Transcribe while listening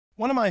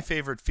One of my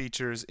favorite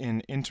features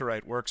in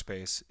Interwrite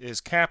Workspace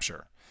is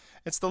Capture.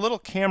 It's the little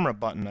camera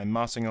button I'm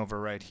mousing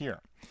over right here.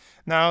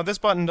 Now, this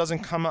button doesn't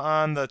come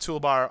on the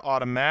toolbar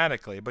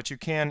automatically, but you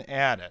can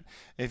add it.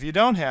 If you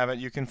don't have it,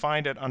 you can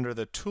find it under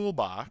the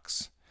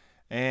toolbox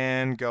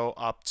and go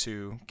up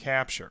to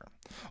Capture.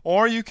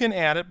 Or you can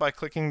add it by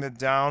clicking the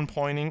down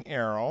pointing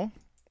arrow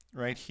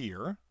right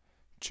here,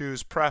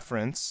 choose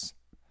Preference,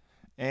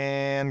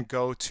 and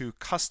go to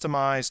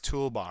Customize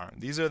Toolbar.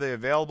 These are the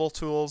available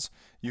tools.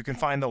 You can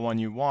find the one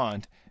you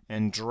want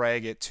and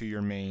drag it to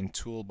your main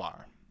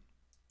toolbar.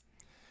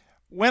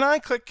 When I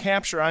click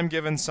Capture, I'm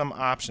given some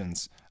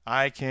options.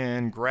 I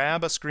can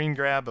grab a screen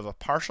grab of a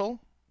partial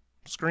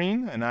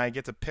screen, and I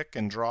get to pick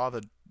and draw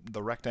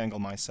the rectangle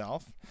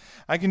myself.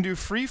 I can do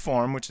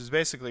freeform, which is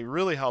basically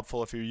really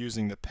helpful if you're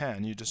using the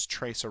pen. You just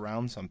trace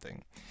around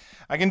something.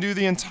 I can do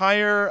the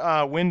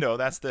entire window.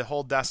 That's the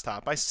whole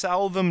desktop. I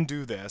seldom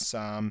do this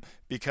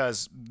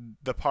because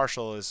the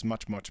partial is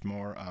much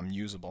more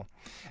usable.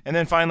 And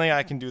then finally,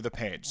 I can do the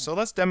page. So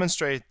let's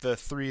demonstrate the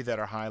three that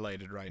are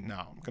highlighted right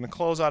now. I'm going to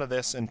close out of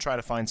this and try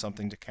to find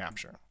something to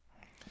capture.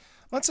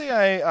 Let's say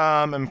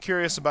I am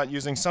curious about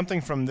using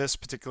something from this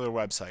particular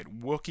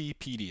website,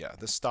 Wikipedia,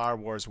 the Star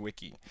Wars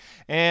wiki.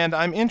 And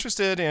I'm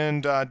interested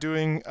in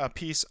doing a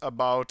piece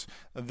about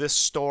this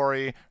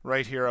story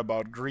right here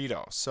about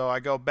Greedo. So I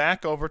go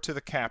back over to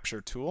the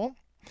Capture tool.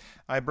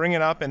 I bring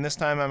it up, and this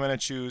time I'm going to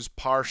choose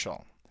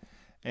Partial.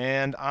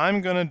 And I'm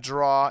going to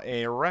draw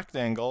a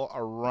rectangle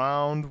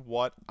around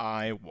what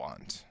I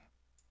want.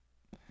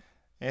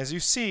 As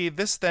you see,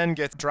 this then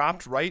gets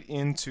dropped right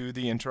into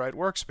the Interwrite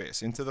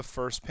Workspace, into the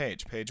first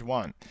page, page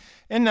 1.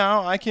 And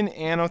now I can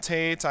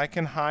annotate, I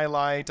can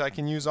highlight, I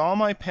can use all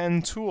my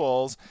pen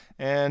tools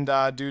and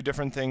do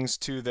different things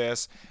to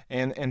this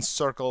and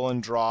circle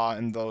and draw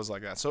and those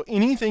like that. So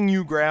anything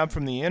you grab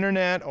from the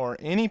internet or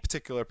any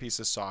particular piece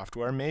of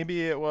software,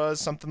 maybe it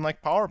was something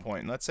like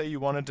PowerPoint. Let's say you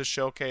wanted to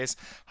showcase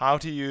how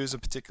to use a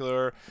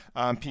particular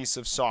piece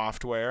of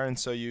software, and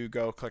so you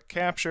go click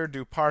Capture,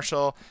 do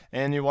Partial,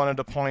 and you wanted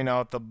to point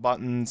out the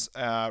buttons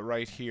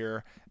right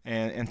here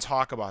and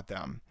talk about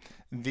them.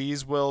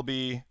 These will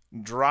be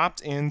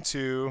dropped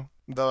into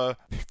the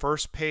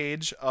first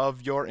page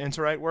of your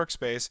Interwrite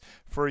Workspace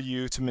for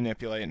you to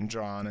manipulate and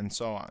draw on and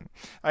so on.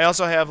 I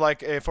also have,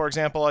 like, for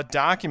example, a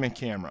document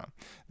camera.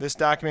 This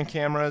document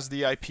camera is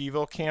the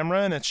IPEVO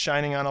camera, and it's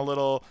shining on a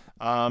little,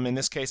 in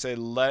this case, a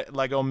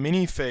Lego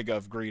minifig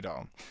of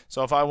Greedo.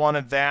 So if I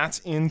wanted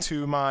that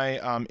into my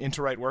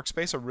Interwrite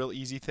Workspace, a real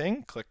easy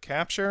thing, click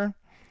Capture,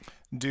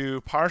 do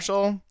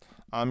Partial.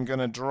 I'm going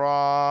to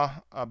draw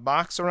a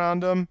box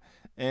around them,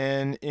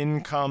 and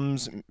in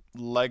comes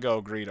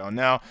Lego Greedo.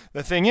 Now,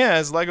 the thing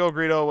is, Lego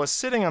Greedo was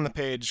sitting on the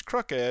page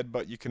crooked,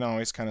 but you can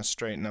always kind of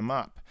straighten them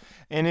up.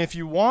 And if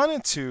you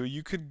wanted to,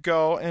 you could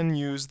go and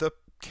use the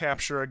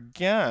Capture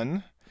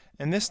again,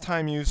 and this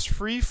time use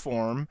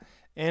Freeform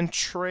and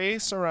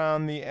trace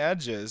around the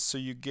edges so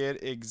you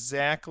get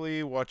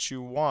exactly what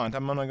you want.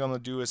 I'm only going to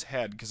do his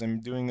head because I'm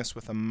doing this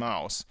with a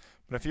mouse.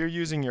 But if you're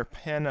using your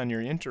pen on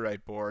your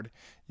Interwrite board,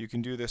 you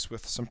can do this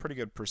with some pretty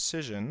good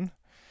precision.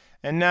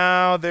 And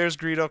now there's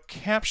Greedo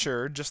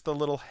captured, just the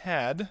little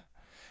head.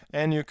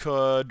 And you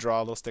could draw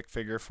a little stick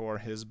figure for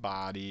his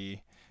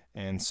body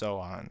and so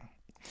on.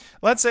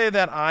 Let's say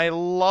that I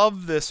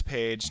love this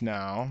page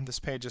now. This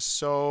page is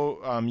so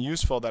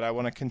useful that I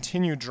want to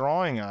continue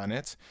drawing on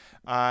it.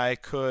 I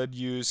could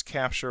use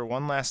Capture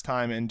one last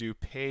time and do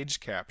Page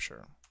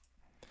Capture.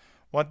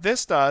 What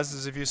this does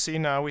is, if you see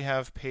now, we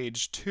have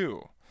page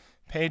 2.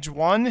 Page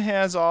 1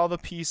 has all the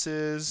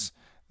pieces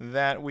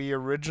that we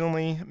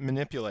originally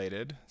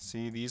manipulated.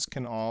 See, these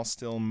can all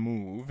still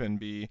move and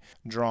be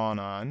drawn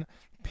on.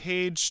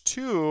 Page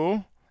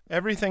 2,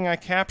 everything I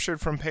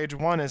captured from page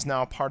 1 is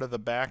now part of the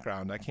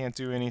background. I can't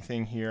do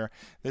anything here.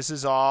 This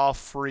is all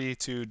free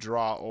to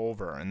draw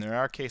over, and there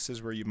are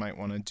cases where you might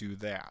want to do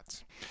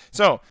that.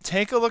 So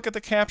take a look at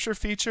the Capture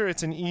feature.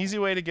 It's an easy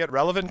way to get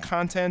relevant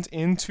content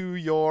into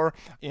your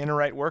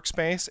Interwrite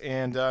Workspace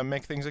and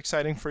make things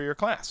exciting for your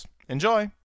class. Enjoy!